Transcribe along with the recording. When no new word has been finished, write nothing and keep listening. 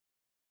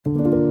My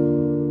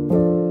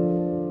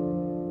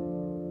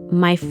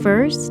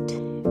first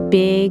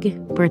big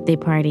birthday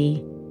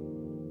party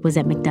was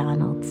at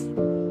McDonald's.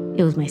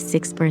 It was my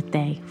 6th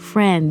birthday.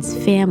 Friends,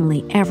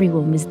 family,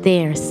 everyone was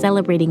there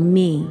celebrating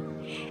me.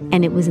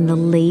 And it was in the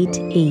late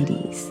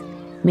 80s.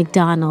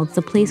 McDonald's,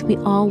 the place we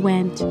all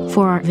went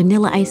for our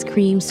vanilla ice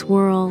cream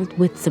swirled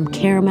with some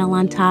caramel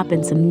on top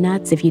and some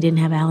nuts if you didn't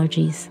have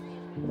allergies.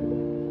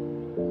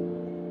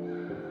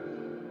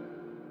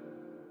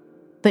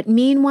 But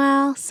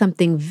meanwhile,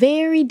 something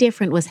very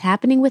different was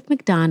happening with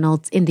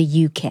McDonald's in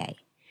the UK.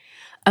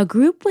 A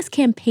group was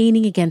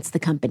campaigning against the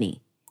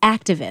company.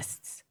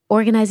 Activists,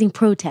 organizing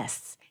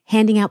protests,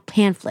 handing out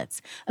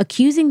pamphlets,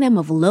 accusing them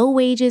of low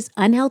wages,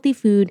 unhealthy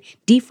food,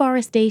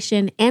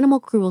 deforestation,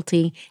 animal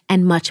cruelty,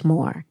 and much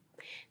more.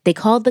 They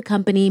called the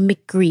company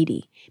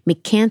McGreedy,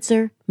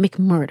 McCancer,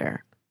 McMurder.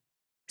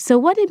 So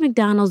what did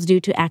McDonald's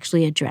do to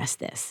actually address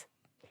this?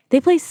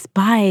 They placed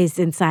spies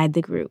inside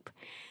the group.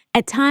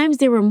 At times,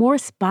 there were more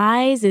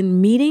spies in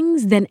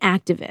meetings than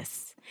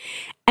activists.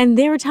 And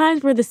there were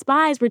times where the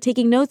spies were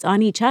taking notes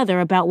on each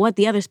other about what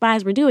the other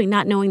spies were doing,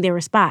 not knowing they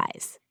were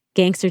spies.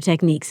 Gangster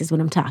techniques is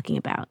what I'm talking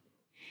about.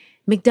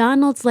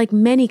 McDonald's, like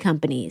many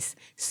companies,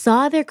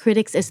 saw their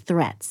critics as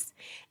threats,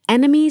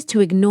 enemies to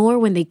ignore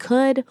when they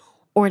could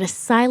or to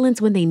silence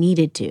when they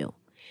needed to.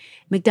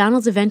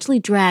 McDonald's eventually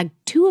dragged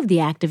 2 of the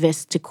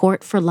activists to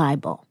court for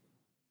libel.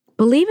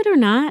 Believe it or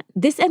not,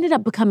 this ended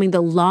up becoming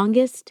the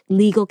longest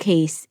legal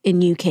case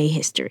in UK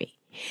history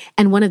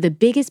and one of the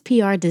biggest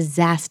PR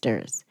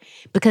disasters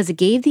because it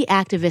gave the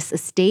activists a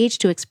stage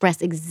to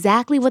express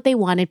exactly what they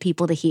wanted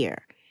people to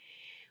hear.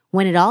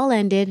 When it all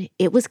ended,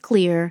 it was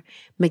clear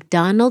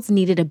McDonald's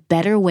needed a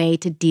better way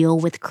to deal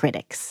with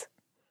critics.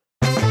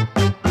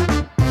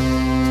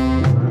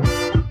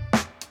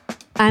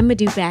 I'm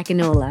Modupe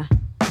Akinola.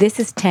 This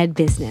is TED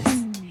Business.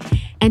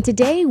 And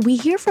today we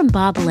hear from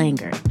Bob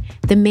Langert,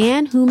 the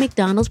man who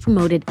McDonald's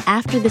promoted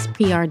after this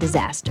PR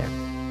disaster.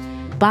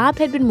 Bob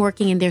had been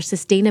working in their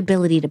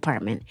sustainability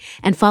department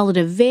and followed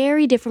a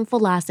very different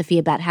philosophy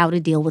about how to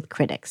deal with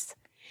critics.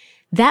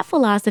 That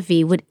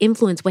philosophy would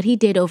influence what he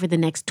did over the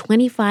next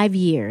 25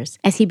 years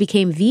as he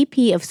became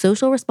VP of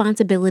Social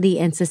Responsibility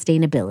and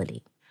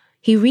Sustainability.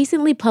 He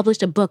recently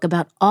published a book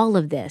about all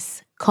of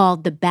this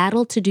called The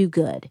Battle to Do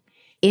Good: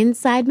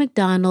 Inside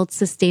McDonald's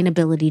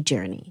Sustainability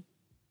Journey.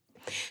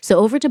 So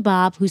over to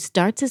Bob, who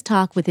starts his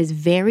talk with his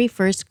very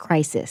first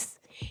crisis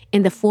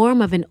in the form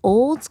of an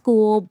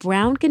old-school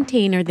brown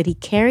container that he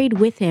carried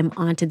with him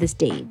onto the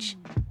stage.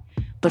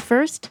 But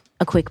first,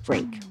 a quick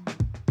break.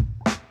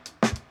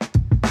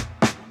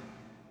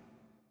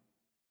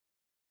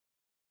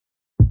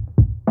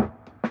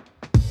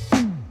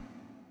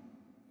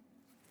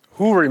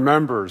 Who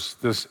remembers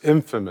this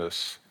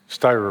infamous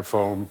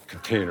styrofoam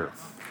container?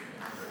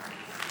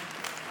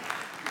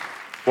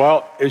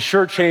 Well, it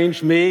sure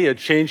changed me, it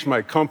changed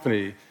my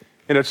company,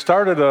 and it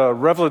started a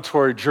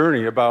revelatory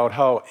journey about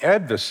how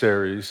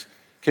adversaries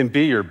can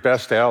be your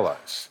best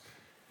allies.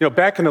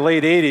 Back in the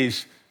late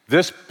 80s,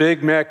 this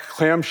Big Mac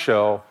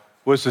clamshell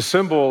was the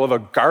symbol of a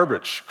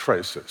garbage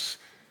crisis.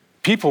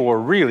 People were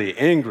really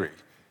angry.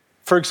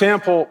 For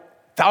example,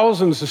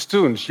 thousands of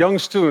students, young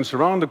students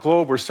around the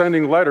globe were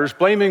sending letters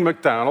blaming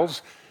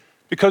McDonald's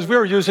because we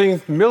were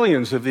using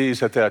millions of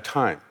these at that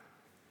time.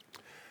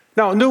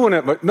 Now, no one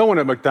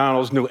at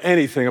McDonald's knew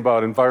anything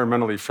about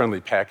environmentally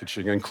friendly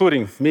packaging,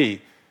 including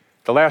me.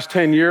 The last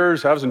 10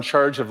 years, I was in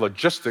charge of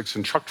logistics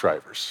and truck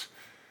drivers.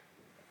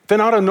 Then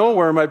out of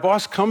nowhere, my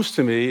boss comes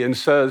to me and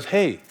says,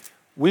 "Hey,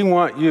 we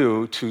want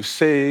you to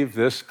save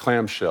this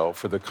clamshell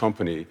for the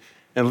company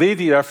and lead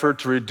the effort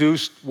to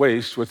reduce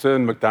waste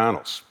within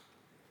McDonald's."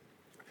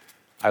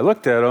 I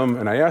looked at him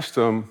and I asked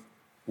him,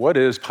 "What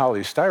is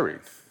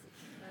polystyrene?"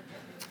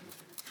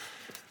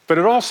 But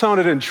it all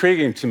sounded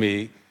intriguing to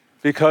me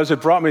because it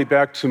brought me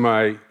back to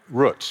my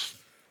roots.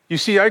 You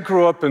see, I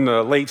grew up in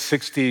the late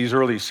 60s,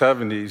 early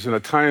 70s, in a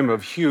time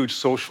of huge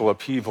social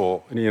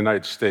upheaval in the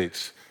United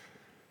States.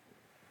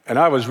 And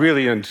I was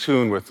really in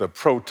tune with the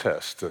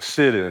protests, the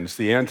sit-ins,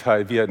 the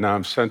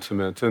anti-Vietnam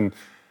sentiment, and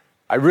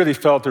I really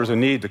felt there was a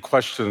need to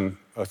question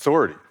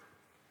authority.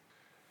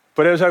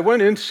 But as I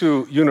went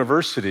into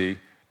university,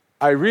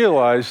 I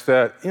realized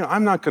that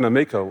I'm not going to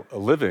make a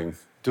living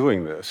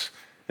doing this.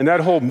 And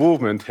that whole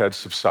movement had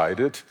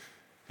subsided,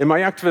 and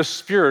my activist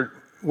spirit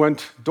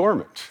went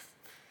dormant.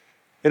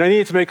 And I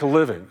needed to make a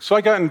living. So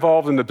I got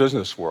involved in the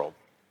business world.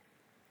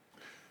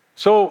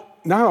 So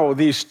now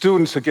these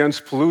students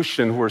against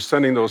pollution who are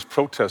sending those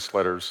protest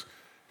letters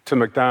to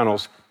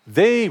McDonald's,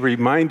 they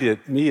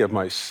reminded me of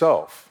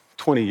myself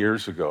 20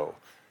 years ago.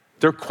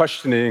 They're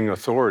questioning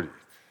authority.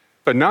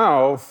 But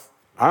now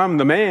I'm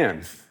the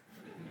man.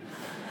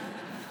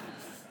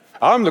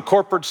 I'm the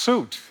corporate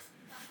suit.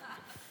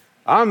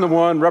 I'm the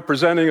one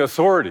representing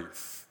authority.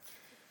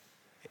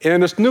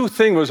 And this new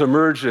thing was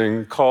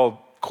emerging called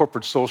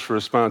corporate social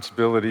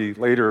responsibility,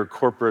 later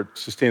corporate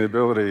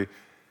sustainability.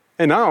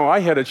 And now I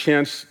had a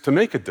chance to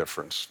make a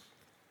difference.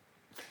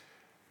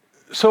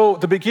 So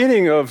the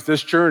beginning of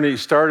this journey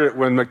started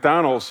when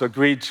McDonald's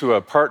agreed to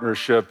a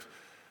partnership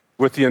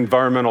with the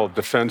Environmental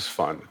Defense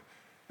Fund.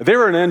 They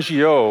were an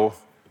NGO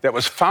that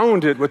was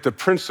founded with the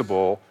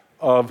principle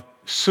of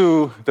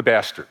sue the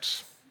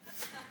bastards.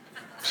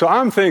 So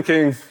I'm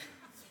thinking,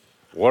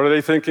 what are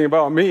they thinking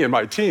about me and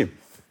my team?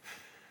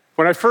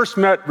 When I first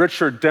met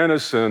Richard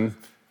Dennison,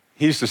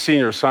 he's the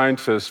senior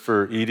scientist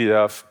for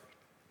EDF,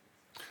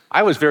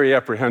 I was very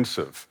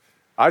apprehensive.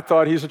 I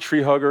thought he's a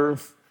tree hugger,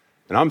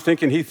 and I'm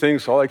thinking he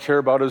thinks all I care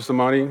about is the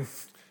money.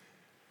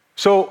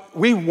 So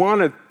we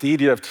wanted the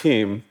EDF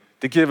team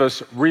to give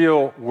us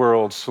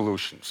real-world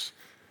solutions.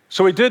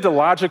 So we did the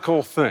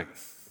logical thing.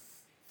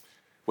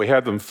 We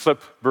had them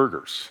flip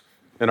burgers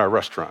in our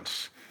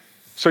restaurants.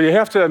 So you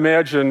have to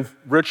imagine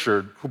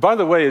Richard, who, by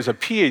the way, is a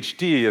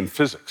PhD in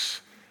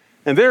physics.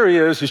 And there he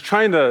is, he's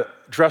trying to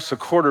dress a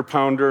quarter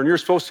pounder, and you're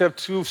supposed to have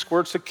 2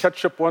 squirts of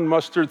ketchup, 1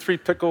 mustard, 3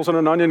 pickles, and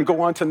an onion, and go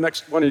on to the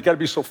next one. You gotta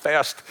be so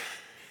fast.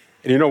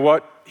 And you know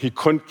what? He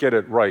couldn't get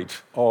it right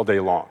all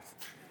day long.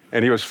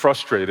 And he was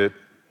frustrated.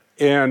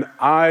 And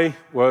I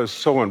was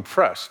so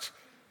impressed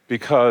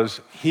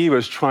because he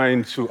was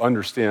trying to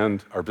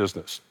understand our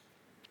business.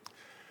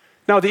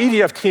 Now, the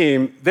EDF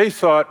team, they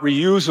thought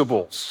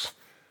reusables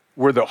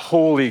were the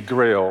holy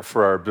grail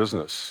for our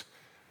business.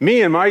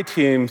 Me and my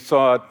team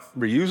thought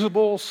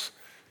reusables,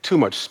 too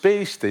much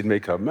space, they'd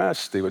make a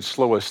mess, they would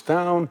slow us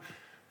down.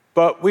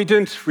 But we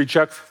didn't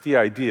reject the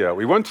idea.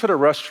 We went to the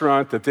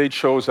restaurant that they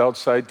chose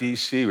outside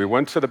DC. We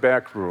went to the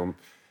back room.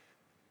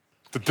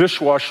 The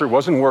dishwasher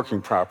wasn't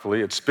working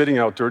properly. It's spitting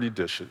out dirty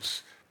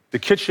dishes. The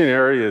kitchen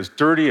area is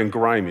dirty and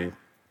grimy.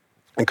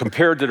 And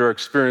compared to their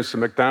experience at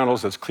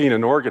McDonald's that's clean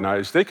and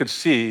organized, they could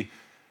see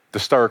the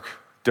stark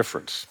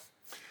difference.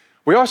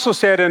 We also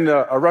sat in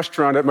a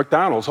restaurant at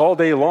McDonald's all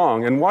day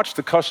long and watched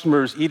the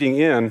customers eating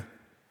in.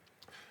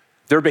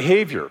 Their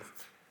behavior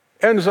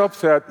ends up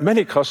that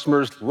many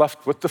customers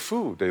left with the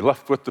food, they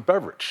left with the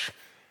beverage.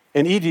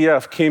 And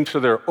EDF came to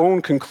their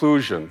own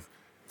conclusion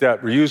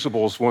that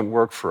reusables wouldn't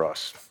work for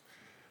us.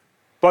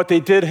 But they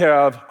did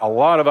have a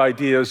lot of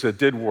ideas that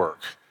did work.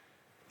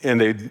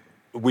 And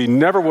we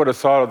never would have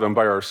thought of them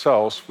by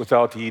ourselves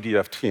without the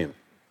EDF team.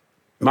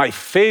 My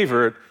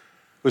favorite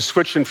was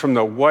switching from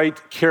the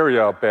white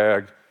carryout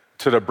bag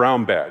to the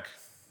brown bag.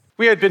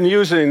 We had been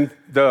using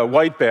the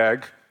white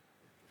bag.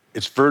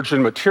 It's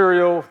virgin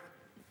material.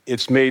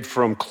 It's made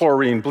from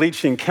chlorine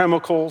bleaching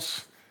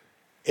chemicals.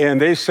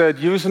 And they said,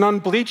 use an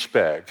unbleached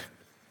bag,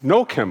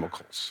 no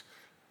chemicals.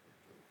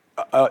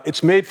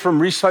 It's made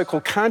from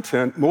recycled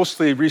content,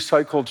 mostly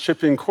recycled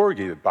shipping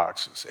corrugated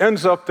boxes.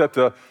 Ends up that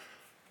the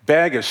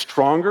bag is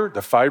stronger,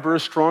 the fiber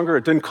is stronger,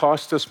 it didn't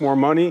cost us more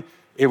money,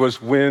 it was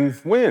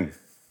win-win.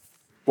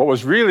 What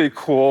was really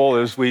cool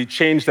is we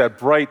changed that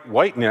bright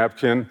white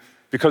napkin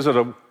because of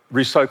the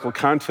recycled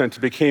content, it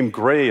became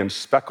gray and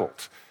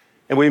speckled.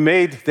 And we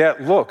made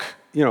that look,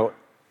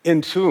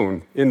 in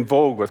tune, in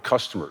vogue with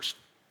customers.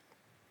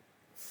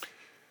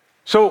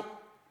 So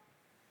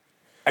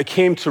I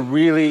came to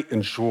really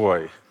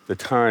enjoy the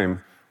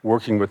time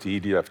working with the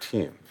EDF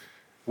team.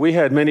 We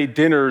had many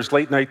dinners,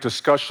 late night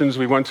discussions.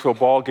 We went to a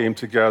ball game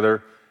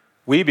together.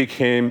 We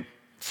became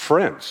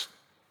friends.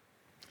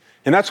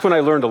 And that's when I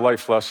learned a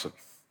life lesson,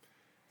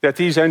 that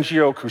these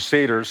NGO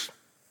crusaders,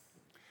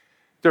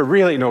 they're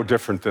really no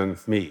different than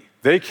me.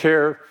 They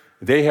care,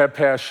 they have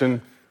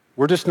passion,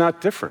 we're just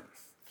not different.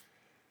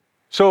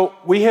 So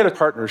we had a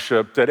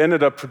partnership that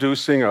ended up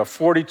producing a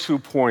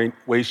 42-point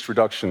waste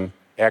reduction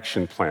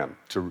action plan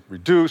to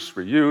reduce,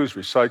 reuse,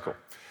 recycle.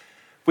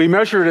 We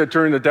measured it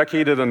during the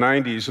decade of the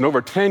 90s, and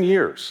over 10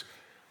 years,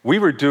 we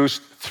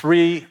reduced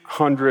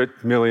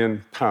 300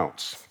 million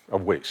pounds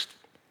of waste.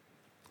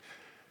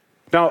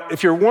 Now,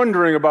 if you're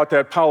wondering about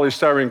that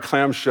polystyrene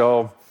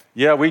clamshell,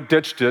 yeah, we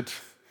ditched it,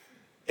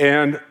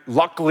 and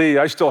luckily,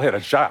 I still had a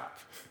job.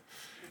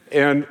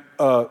 And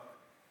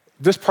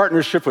this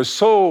partnership was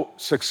so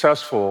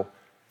successful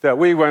that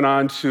we went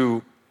on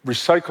to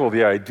recycle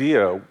the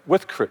idea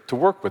to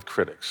work with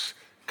critics,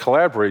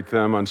 collaborate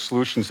them on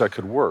solutions that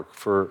could work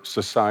for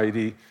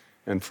society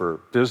and for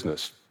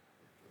business.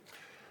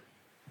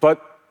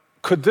 But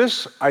could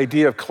this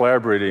idea of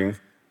collaborating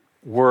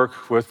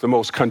work with the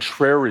most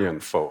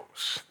contrarian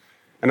foes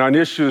and on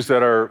issues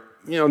that are,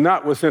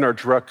 not within our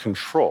direct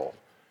control,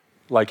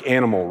 like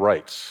animal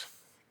rights?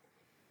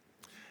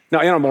 Now,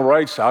 animal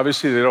rights,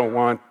 obviously, they don't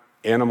want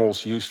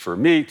animals used for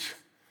meat.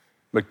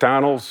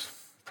 McDonald's,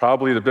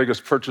 probably the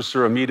biggest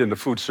purchaser of meat in the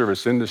food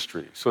service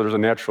industry, so there's a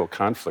natural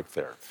conflict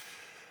there.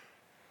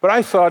 But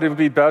I thought it would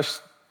be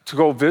best to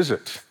go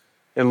visit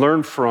and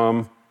learn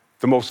from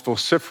the most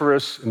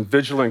vociferous and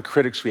vigilant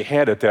critics we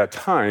had at that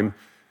time,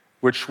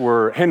 which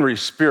were Henry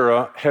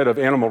Spira, head of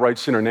Animal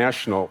Rights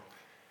International,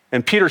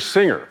 and Peter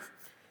Singer,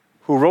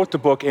 who wrote the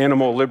book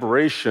Animal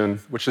Liberation,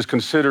 which is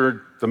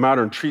considered the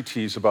modern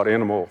treatise about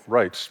animal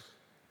rights.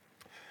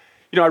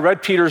 I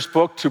read Peter's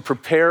book to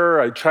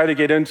prepare. I tried to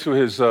get into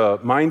his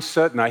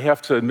mindset, and I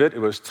have to admit, it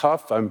was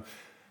tough. I'm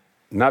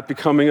not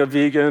becoming a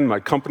vegan.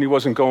 My company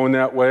wasn't going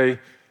that way.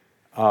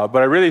 But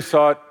I really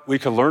thought we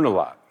could learn a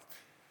lot.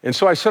 And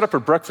so I set up a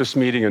breakfast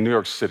meeting in New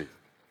York City.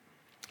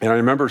 And I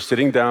remember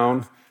sitting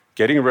down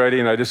getting ready,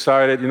 and I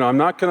decided, I'm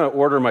not going to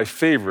order my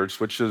favorites,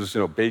 which is,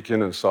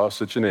 bacon and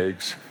sausage and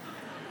eggs.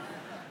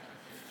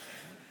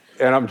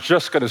 And I'm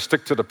just going to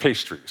stick to the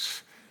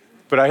pastries.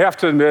 But I have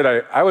to admit,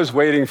 I was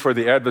waiting for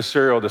the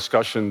adversarial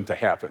discussion to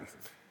happen,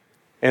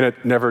 and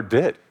it never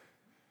did.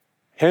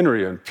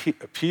 Henry and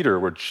Peter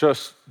were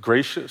just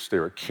gracious, they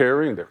were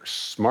caring, they were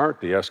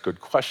smart, they asked good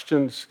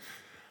questions.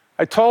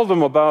 I told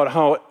them about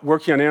how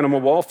working on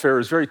animal welfare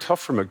is very tough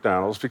for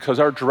McDonald's because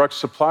our direct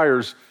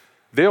suppliers,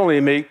 they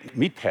only make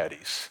meat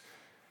patties.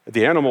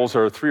 The animals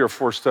are 3 or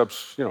 4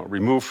 steps,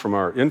 removed from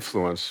our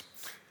influence,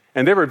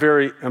 and they were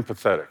very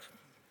empathetic.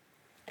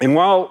 And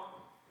while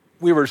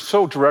we were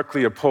so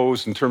directly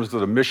opposed in terms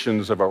of the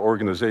missions of our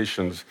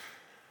organizations,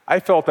 I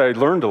felt I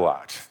learned a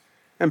lot.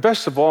 And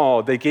best of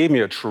all, they gave me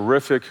a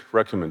terrific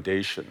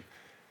recommendation.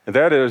 And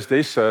that is,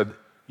 they said,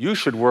 you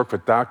should work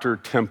with Dr.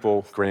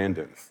 Temple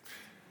Grandin.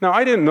 Now,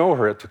 I didn't know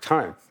her at the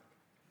time.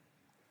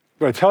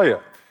 But I tell you,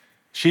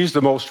 she's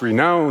the most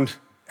renowned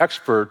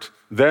expert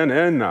then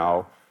and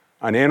now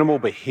on animal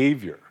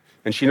behavior.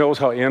 And she knows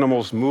how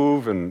animals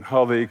move and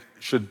how they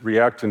should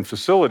react in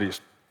facilities.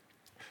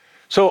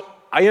 So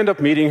I end up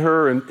meeting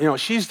her, and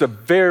she's the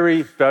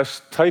very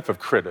best type of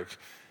critic,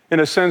 in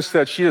a sense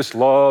that she just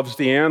loves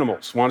the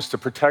animals, wants to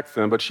protect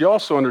them, but she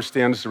also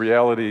understands the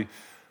reality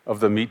of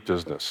the meat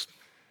business.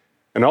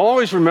 And I'll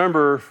always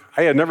remember,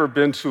 I had never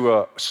been to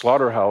a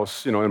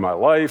slaughterhouse, in my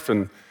life,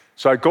 and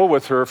so I go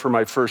with her for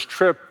my first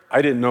trip.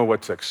 I didn't know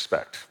what to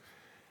expect.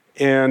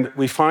 And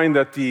we find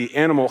that the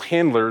animal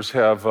handlers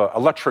have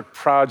electric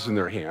prods in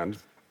their hand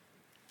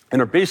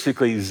and are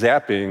basically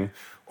zapping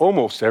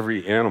almost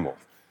every animal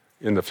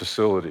in the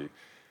facility.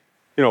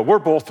 We're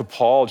both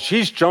appalled.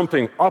 She's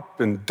jumping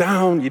up and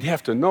down. You'd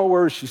have to know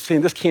her. She's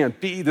saying, this can't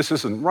be, this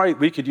isn't right.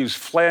 We could use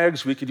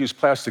flags, we could use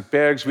plastic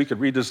bags, we could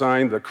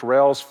redesign the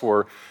corrals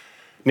for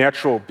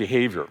natural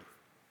behavior.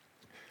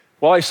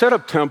 Well, I set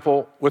up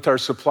Temple with our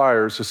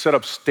suppliers to set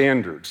up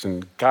standards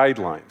and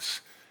guidelines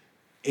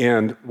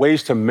and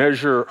ways to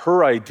measure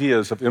her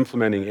ideas of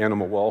implementing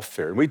animal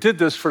welfare. And we did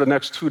this for the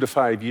next 2 to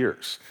 5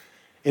 years.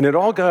 And it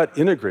all got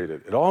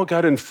integrated, it all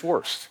got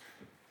enforced.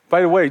 By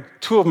the way,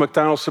 2 of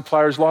McDonald's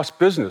suppliers lost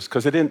business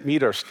because they didn't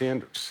meet our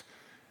standards.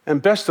 And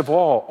best of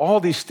all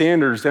these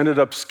standards ended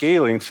up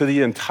scaling to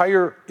the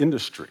entire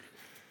industry.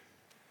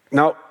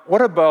 Now, what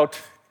about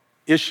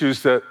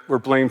issues that were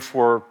blamed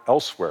for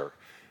elsewhere,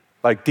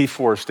 like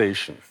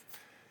deforestation?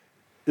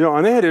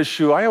 On that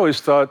issue, I always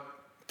thought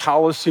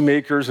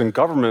policymakers and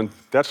government,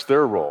 that's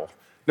their role.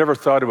 Never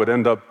thought it would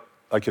end up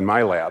like in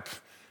my lap.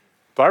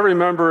 But I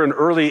remember in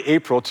early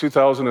April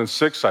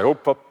 2006, I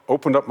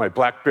opened up my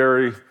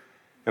BlackBerry,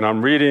 and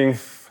I'm reading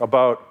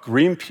about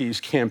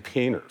Greenpeace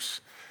campaigners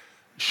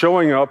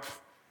showing up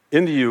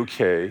in the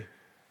UK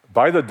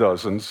by the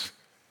dozens,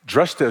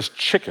 dressed as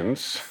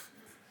chickens,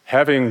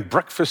 having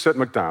breakfast at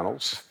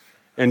McDonald's,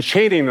 and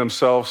chaining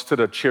themselves to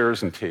the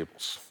chairs and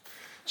tables.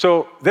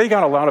 So they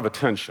got a lot of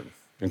attention,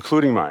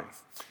 including mine.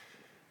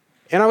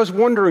 And I was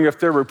wondering if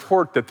their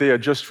report that they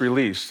had just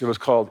released, it was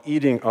called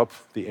Eating Up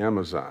the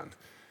Amazon.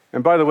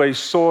 And by the way,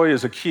 soy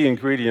is a key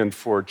ingredient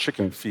for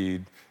chicken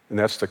feed, and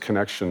that's the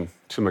connection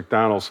to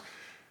McDonald's.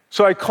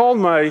 So I called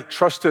my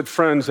trusted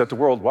friends at the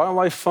World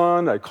Wildlife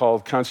Fund, I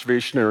called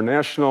Conservation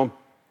International,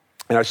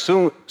 and I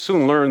soon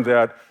learned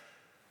that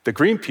the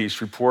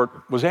Greenpeace report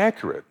was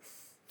accurate.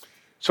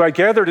 So I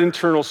gathered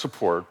internal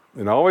support,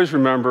 and I always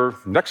remember,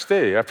 next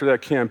day after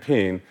that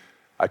campaign,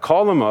 I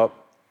called them up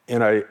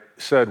and I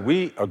said,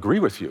 we agree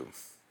with you.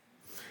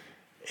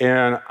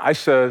 And I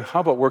said, how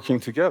about working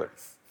together?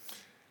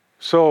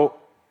 So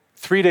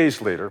 3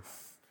 days later,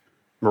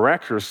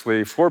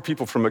 miraculously, 4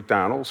 people from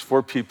McDonald's,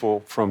 4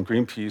 people from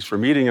Greenpeace were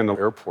meeting in the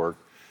airport.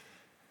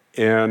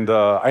 And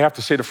I have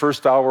to say the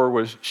first hour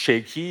was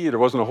shaky. There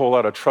wasn't a whole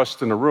lot of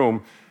trust in the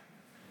room.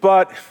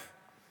 But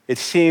it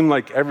seemed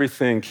like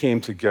everything came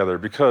together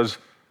because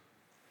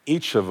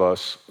each of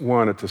us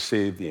wanted to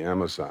save the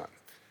Amazon.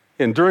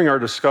 And during our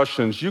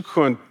discussions, you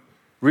couldn't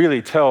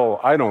really tell,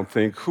 I don't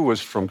think, who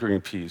was from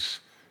Greenpeace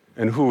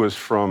and who was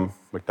from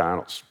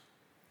McDonald's.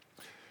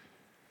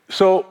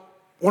 So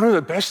one of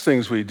the best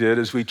things we did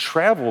is we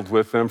traveled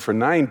with them for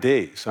 9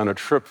 days on a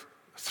trip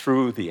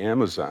through the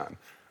Amazon,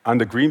 on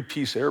the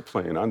Greenpeace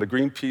airplane, on the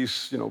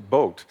Greenpeace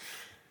boat.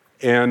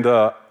 And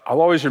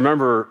I'll always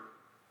remember,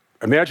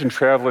 imagine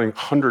traveling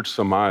hundreds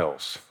of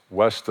miles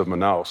west of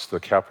Manaus, the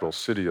capital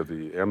city of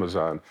the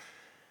Amazon,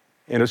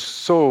 and it's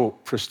so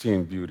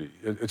pristine beauty.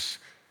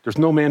 There's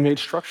no man-made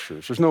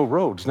structures, there's no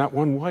roads, not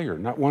one wire,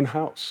 not one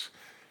house.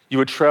 You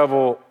would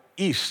travel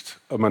east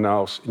of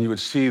Manaus and you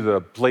would see the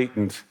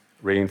blatant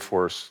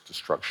rainforest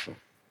destruction.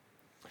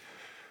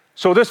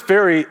 So this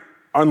very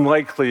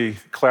unlikely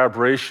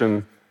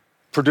collaboration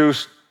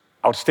produced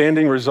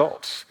outstanding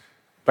results.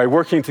 By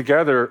working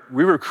together,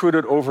 we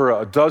recruited over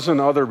a dozen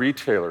other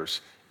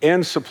retailers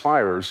and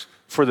suppliers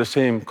for the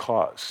same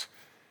cause.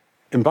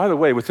 And by the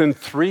way, within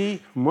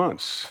 3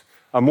 months,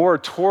 a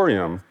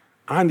moratorium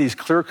on these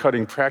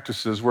clear-cutting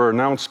practices were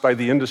announced by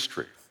the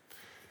industry.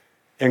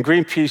 And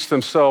Greenpeace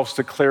themselves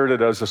declared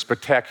it as a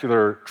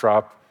spectacular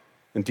drop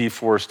and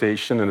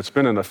deforestation, and it's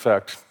been in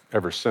effect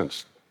ever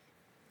since.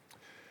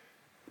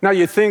 Now,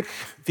 you think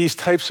these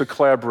types of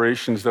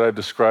collaborations that I've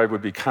described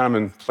would be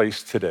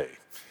commonplace today,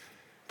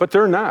 but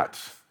they're not.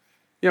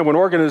 When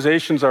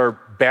organizations are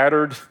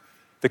battered,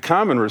 the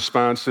common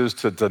response is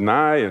to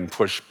deny and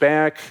push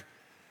back,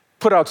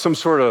 put out some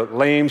sort of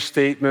lame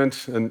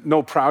statement, and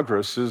no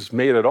progress is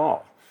made at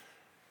all.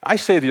 I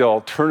say the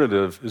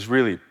alternative is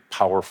really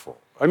powerful.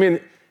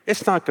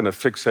 It's not going to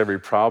fix every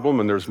problem,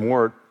 and there's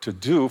more to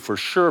do for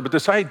sure, but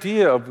this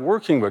idea of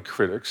working with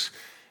critics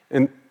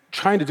and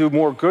trying to do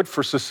more good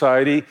for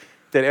society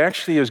that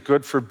actually is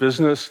good for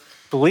business,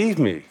 believe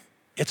me,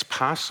 it's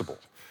possible.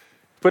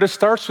 But it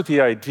starts with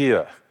the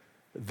idea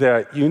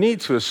that you need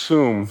to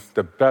assume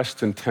the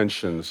best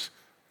intentions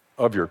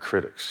of your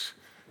critics,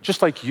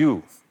 just like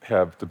you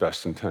have the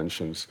best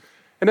intentions.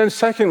 And then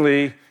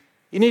secondly,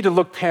 you need to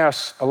look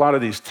past a lot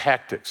of these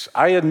tactics.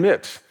 I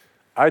admit,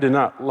 I do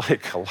not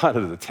like a lot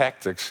of the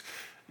tactics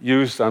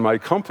used on my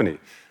company,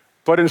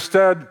 but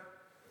instead,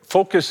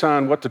 focus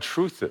on what the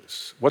truth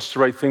is. What's the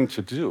right thing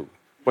to do?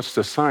 What's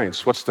the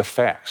science? What's the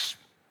facts?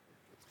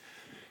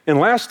 And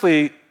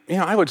lastly,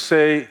 I would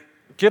say,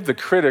 give the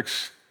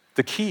critics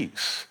the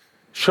keys.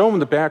 Show them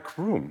the back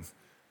room.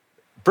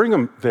 Bring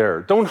them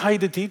there. Don't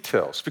hide the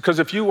details, because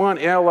if you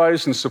want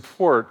allies and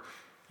support,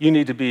 you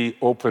need to be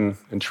open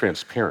and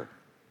transparent.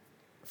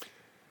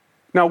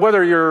 Now,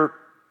 whether you're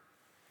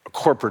a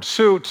corporate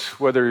suit,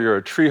 whether you're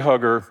a tree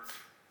hugger,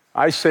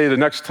 I say the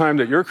next time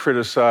that you're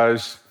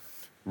criticized,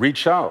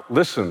 reach out,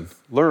 listen,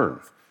 learn.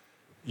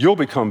 You'll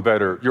become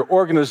better, your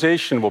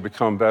organization will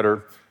become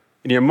better,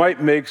 and you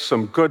might make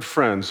some good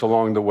friends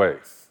along the way.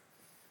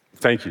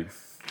 Thank you.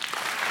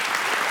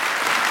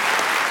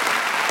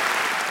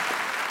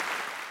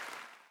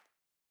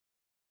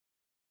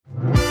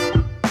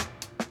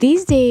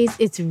 These days,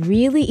 it's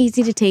really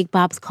easy to take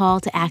Bob's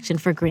call to action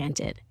for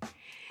granted.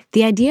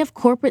 The idea of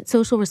corporate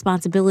social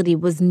responsibility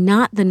was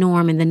not the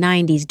norm in the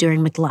 90s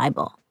during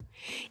McLibel.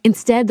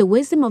 Instead, the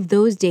wisdom of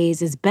those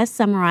days is best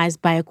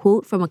summarized by a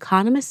quote from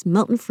economist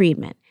Milton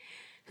Friedman,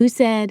 who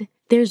said,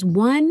 "There's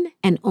one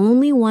and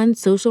only one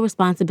social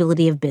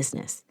responsibility of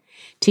business,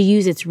 to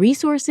use its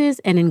resources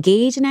and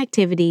engage in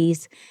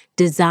activities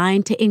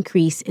designed to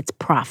increase its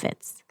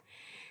profits."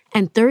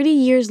 And 30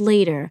 years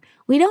later,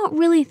 we don't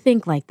really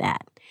think like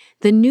that.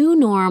 The new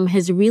norm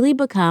has really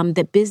become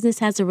that business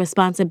has a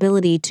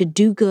responsibility to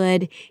do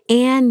good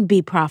and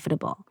be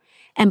profitable.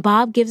 And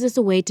Bob gives us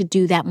a way to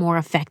do that more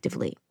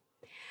effectively.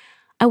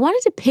 I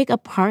wanted to pick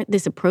apart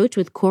this approach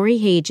with Corey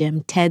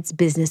Hajim, TED's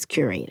business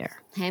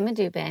curator. Hey,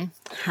 Madube.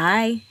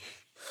 Hi.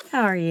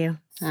 How are you?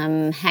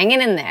 I'm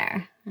hanging in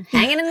there.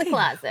 Hanging in the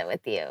closet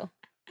with you.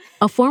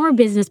 A former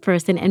business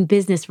person and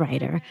business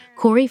writer,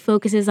 Corey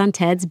focuses on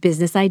TED's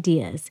business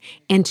ideas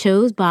and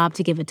chose Bob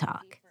to give a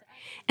talk.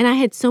 And I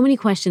had so many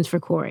questions for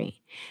Corey,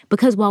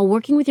 because while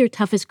working with your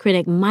toughest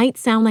critic might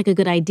sound like a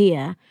good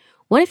idea,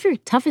 what if your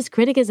toughest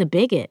critic is a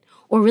bigot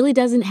or really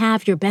doesn't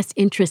have your best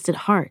interests at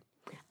heart?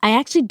 I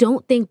actually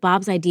don't think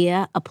Bob's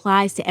idea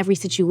applies to every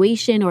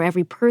situation or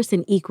every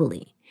person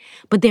equally,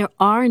 but there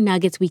are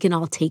nuggets we can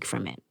all take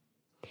from it.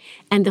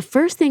 And the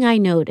first thing I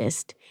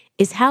noticed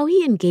is how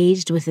he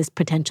engaged with his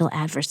potential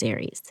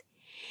adversaries.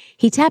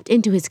 He tapped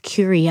into his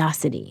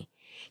curiosity.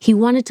 He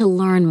wanted to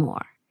learn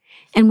more.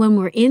 And when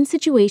we're in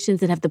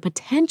situations that have the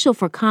potential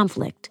for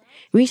conflict,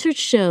 research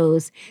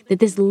shows that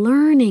this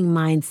learning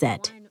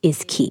mindset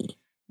is key.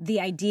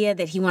 The idea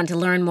that he wanted to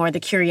learn more, the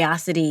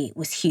curiosity,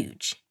 was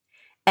huge.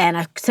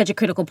 And such a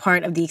critical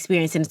part of the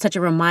experience, and such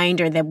a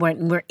reminder that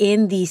when we're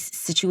in these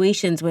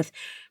situations with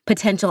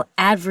potential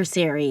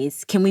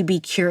adversaries, can we be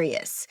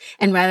curious?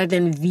 And rather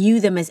than view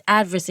them as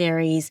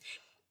adversaries,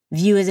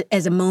 view it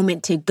as a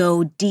moment to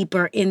go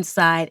deeper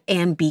inside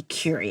and be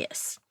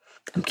curious.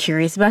 I'm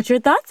curious about your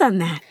thoughts on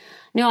that.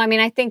 No,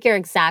 I think you're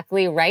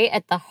exactly right.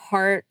 At the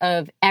heart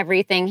of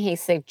everything he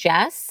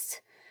suggests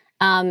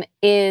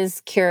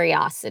is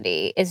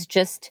curiosity, is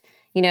just,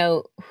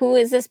 who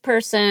is this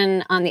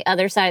person on the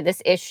other side of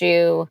this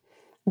issue?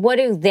 What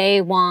do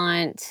they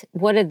want?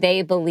 What do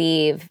they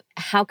believe?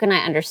 How can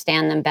I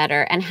understand them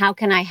better? And how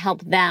can I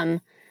help them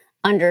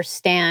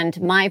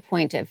understand my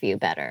point of view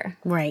better?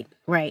 Right.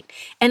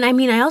 And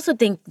I also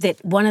think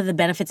that one of the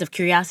benefits of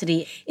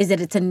curiosity is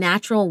that it's a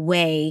natural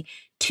way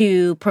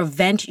to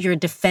prevent your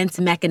defense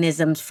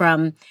mechanisms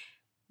from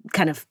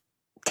kind of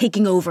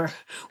taking over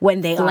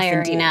when they flaring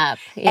often do. Up.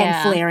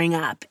 And flaring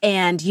up.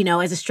 And,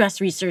 as a stress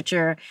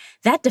researcher,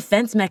 that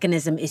defense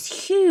mechanism is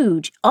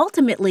huge.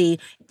 Ultimately,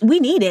 we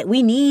need it.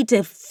 We need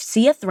to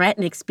see a threat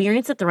and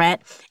experience a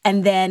threat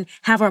and then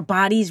have our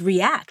bodies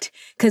react,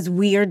 because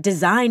we are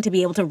designed to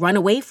be able to run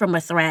away from a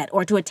threat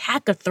or to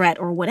attack a threat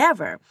or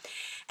whatever.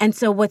 And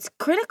so what's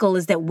critical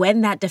is that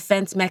when that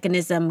defense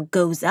mechanism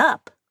goes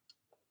up,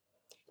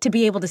 to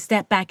be able to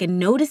step back and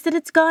notice that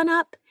it's gone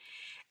up,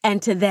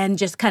 and to then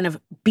just kind of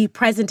be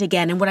present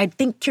again. And what I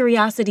think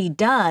curiosity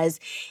does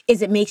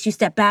is it makes you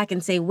step back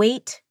and say,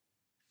 wait,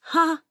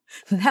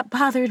 that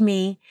bothered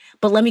me,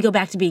 but let me go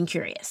back to being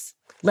curious.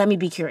 Let me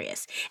be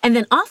curious. And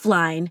then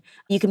offline,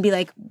 you can be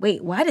like,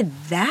 wait, why did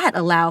that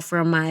allow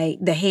for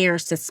the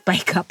hairs to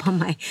spike up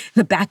on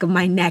the back of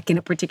my neck in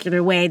a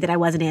particular way that I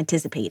wasn't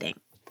anticipating?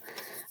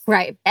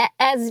 Right.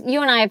 As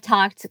you and I have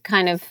talked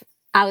kind of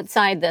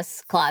outside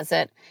this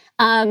closet,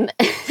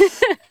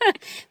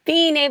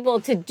 being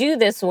able to do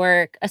this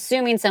work,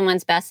 assuming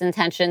someone's best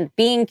intention,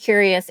 being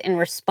curious in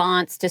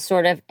response to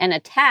sort of an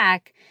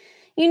attack,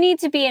 you need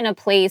to be in a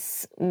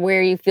place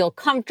where you feel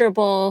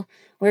comfortable,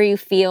 where you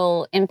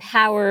feel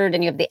empowered,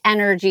 and you have the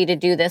energy to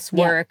do this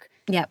work.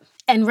 Yep.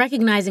 And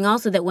recognizing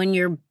also that when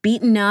you're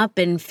beaten up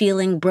and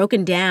feeling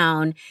broken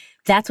down,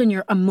 that's when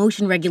your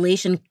emotion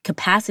regulation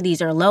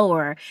capacities are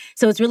lower.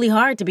 So it's really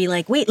hard to be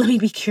like, wait, let me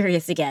be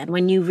curious again,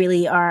 when you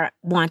really are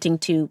wanting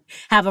to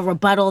have a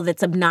rebuttal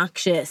that's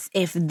obnoxious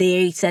if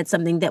they said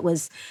something that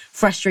was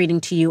frustrating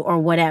to you or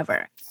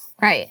whatever.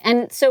 Right.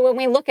 And so when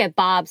we look at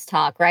Bob's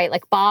talk, right,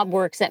 like Bob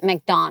works at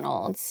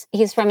McDonald's.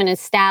 He's from an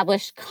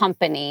established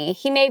company.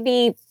 He may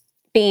be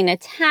being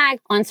attacked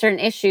on certain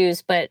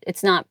issues, but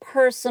it's not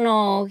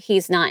personal.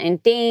 He's not in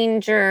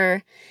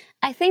danger.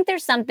 I think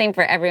there's something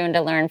for everyone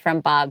to learn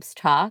from Bob's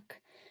talk,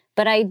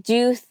 but I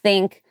do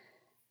think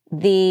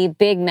the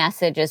big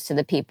message is to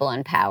the people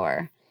in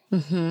power.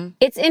 Mm-hmm.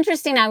 It's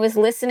interesting. I was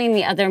listening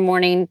the other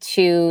morning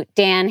to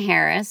Dan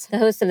Harris, the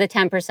host of the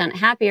 10%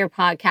 Happier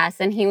podcast,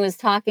 and he was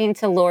talking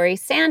to Laurie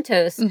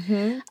Santos,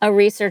 a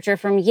researcher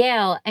from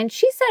Yale, and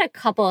she said a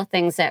couple of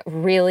things that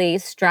really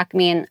struck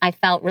me and I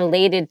felt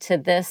related to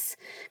this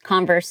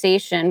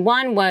conversation.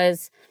 One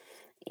was,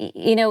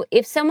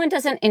 if someone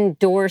doesn't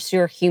endorse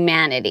your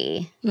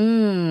humanity,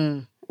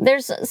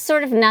 there's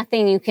sort of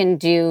nothing you can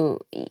do.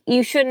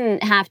 You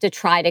shouldn't have to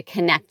try to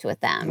connect with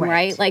them,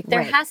 right? Like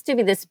there has to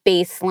be this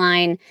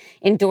baseline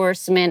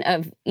endorsement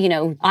of,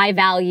 I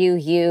value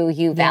you,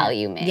 you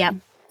value me. Yep.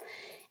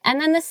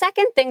 And then the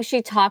second thing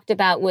she talked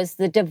about was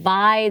the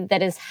divide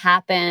that has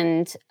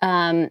happened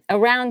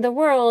around the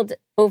world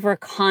over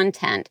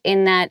content,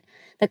 in that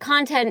the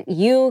content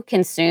you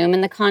consume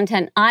and the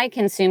content I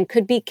consume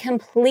could be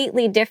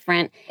completely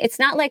different. It's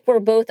not like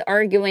we're both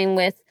arguing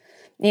with,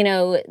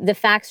 the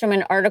facts from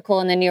an article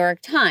in the New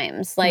York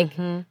Times. Like,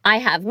 I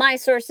have my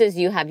sources,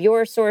 you have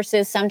your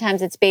sources.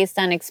 Sometimes it's based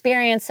on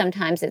experience.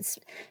 Sometimes it's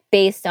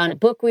based on a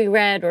book we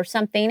read or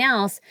something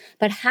else.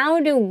 But how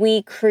do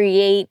we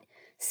create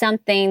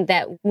something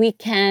that we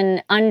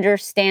can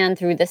understand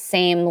through the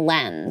same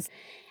lens?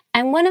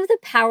 And one of the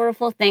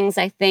powerful things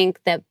I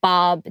think that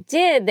Bob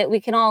did that we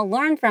can all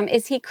learn from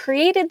is he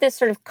created this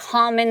sort of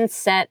common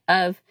set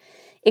of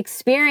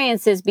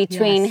experiences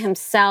between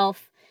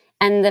himself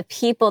and the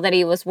people that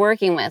he was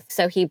working with.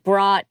 So he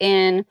brought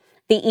in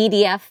the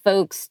EDF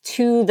folks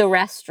to the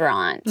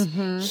restaurant.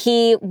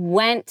 He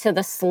went to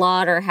the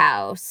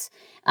slaughterhouse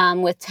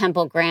with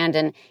Temple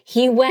Grandin.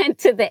 He went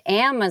to the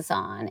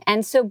Amazon.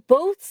 And so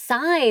both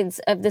sides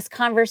of this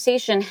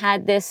conversation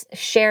had this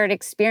shared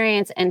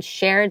experience and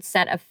shared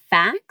set of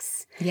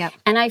facts. Yep.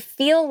 And I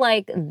feel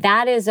like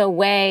that is a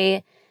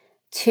way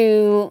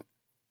to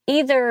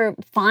either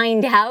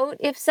find out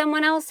if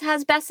someone else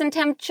has best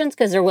intentions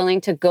because they're willing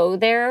to go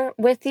there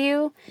with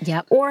you,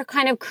 or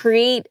kind of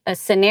create a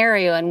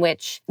scenario in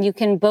which you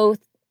can both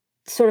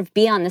sort of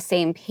be on the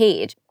same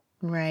page.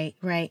 Right.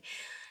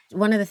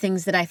 One of the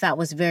things that I thought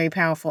was very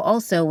powerful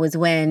also was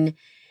when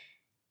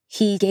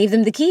he gave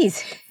them the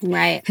keys.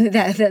 Right.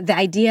 The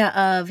idea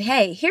of,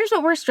 hey, here's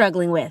what we're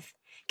struggling with.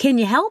 Can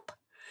you help?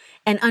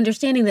 And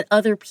understanding that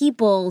other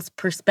people's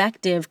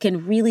perspective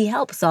can really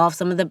help solve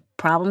some of the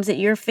problems that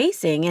you're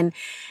facing. And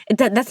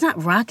that's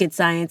not rocket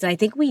science. I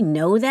think we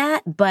know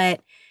that,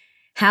 but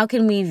how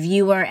can we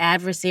view our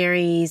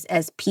adversaries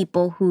as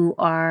people who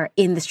are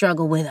in the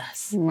struggle with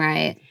us?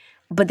 Right.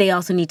 But they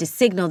also need to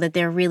signal that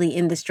they're really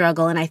in the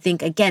struggle. And I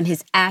think, again,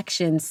 his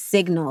actions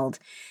signaled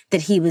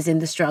that he was in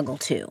the struggle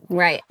too.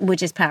 Right.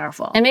 Which is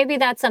powerful. And maybe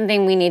that's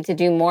something we need to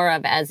do more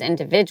of as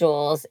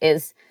individuals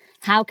is,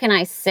 how can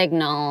I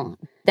signal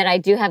that I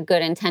do have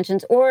good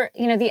intentions? Or,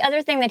 the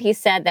other thing that he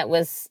said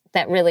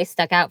that really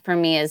stuck out for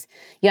me is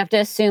you have to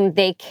assume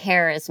they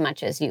care as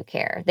much as you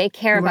care. They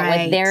care about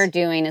what they're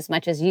doing as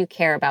much as you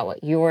care about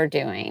what you're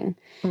doing.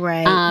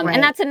 Right.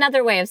 And that's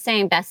another way of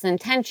saying best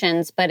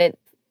intentions, but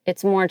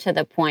it's more to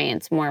the point.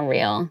 It's more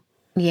real.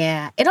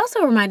 Yeah. It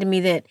also reminded me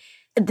that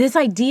this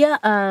idea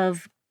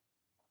of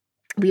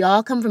we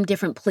all come from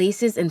different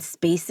places and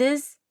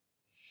spaces.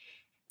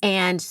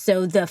 And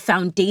so the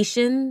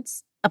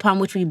foundations upon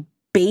which we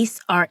base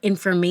our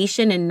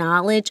information and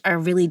knowledge are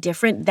really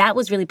different. That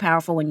was really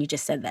powerful when you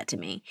just said that to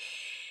me.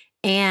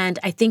 And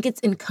I think it's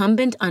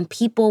incumbent on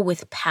people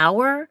with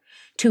power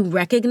to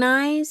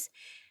recognize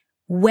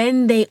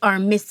when they are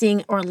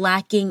missing or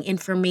lacking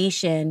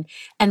information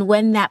and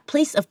when that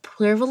place of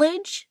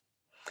privilege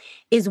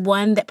is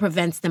one that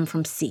prevents them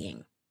from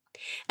seeing.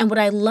 And what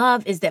I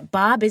love is that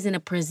Bob is in a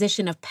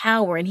position of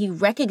power and he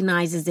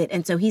recognizes it.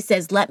 And so he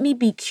says, let me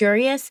be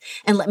curious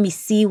and let me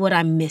see what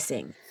I'm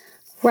missing.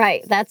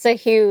 Right. That's a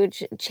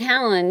huge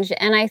challenge.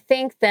 And I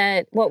think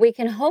that what we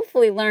can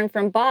hopefully learn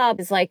from Bob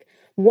is like,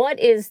 what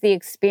is the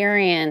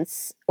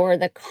experience or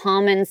the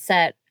common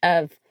set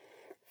of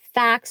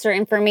facts or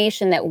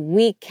information that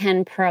we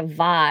can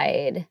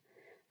provide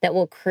that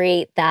will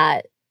create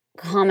that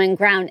common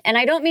ground. And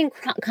I don't mean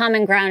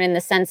common ground in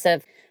the sense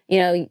of,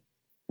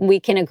 we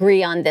can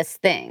agree on this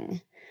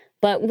thing,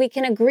 but we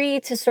can agree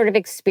to sort of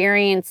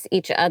experience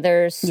each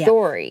other's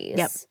stories.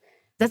 Yep.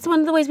 That's one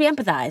of the ways we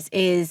empathize,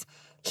 is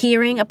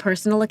hearing a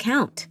personal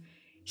account,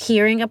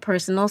 hearing a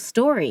personal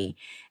story.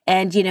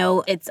 And,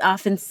 it's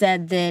often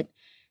said that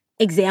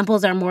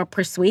examples are more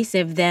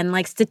persuasive than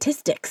like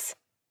statistics.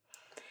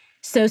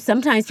 So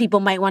sometimes people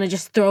might want to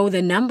just throw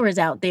the numbers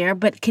out there,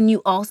 but can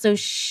you also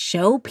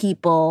show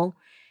people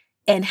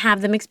and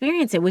have them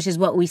experience it, which is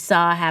what we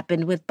saw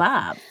happened with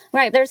Bob.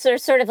 Right. There's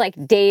sort of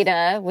like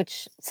data,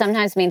 which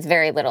sometimes means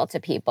very little to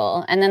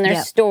people. And then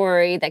there's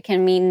story that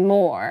can mean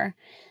more.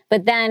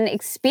 But then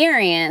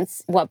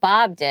experience, what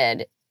Bob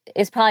did,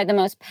 is probably the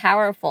most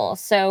powerful.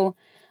 So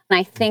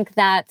I think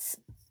that's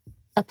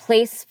a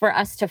place for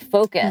us to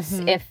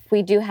focus. If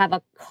we do have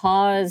a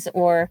cause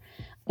or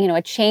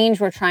a change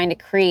we're trying to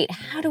create,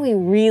 how do we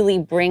really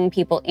bring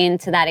people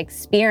into that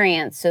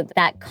experience so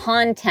that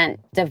content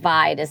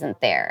divide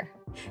isn't there?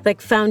 Like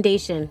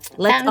foundation.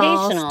 Let's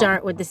all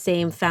start with the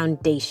same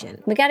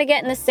foundation. We got to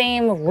get in the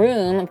same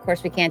room. Of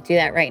course, we can't do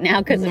that right now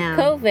because of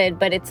COVID,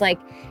 but it's like,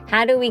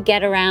 how do we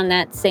get around in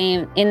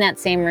that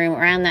same room,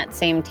 around that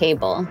same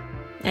table?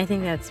 I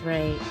think that's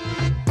right.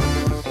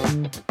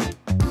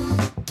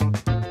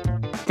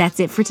 That's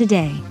it for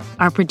today.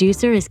 Our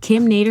producer is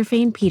Kim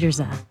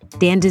Naderfane-Petersa.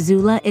 Dan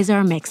DeZula is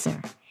our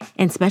mixer.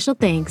 And special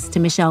thanks to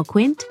Michelle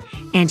Quint,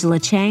 Angela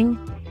Chang,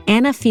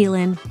 Anna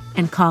Phelan,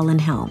 and Colin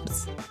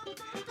Helms.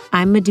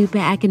 I'm Modupe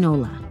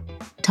Akinola.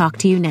 Talk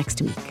to you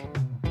next week.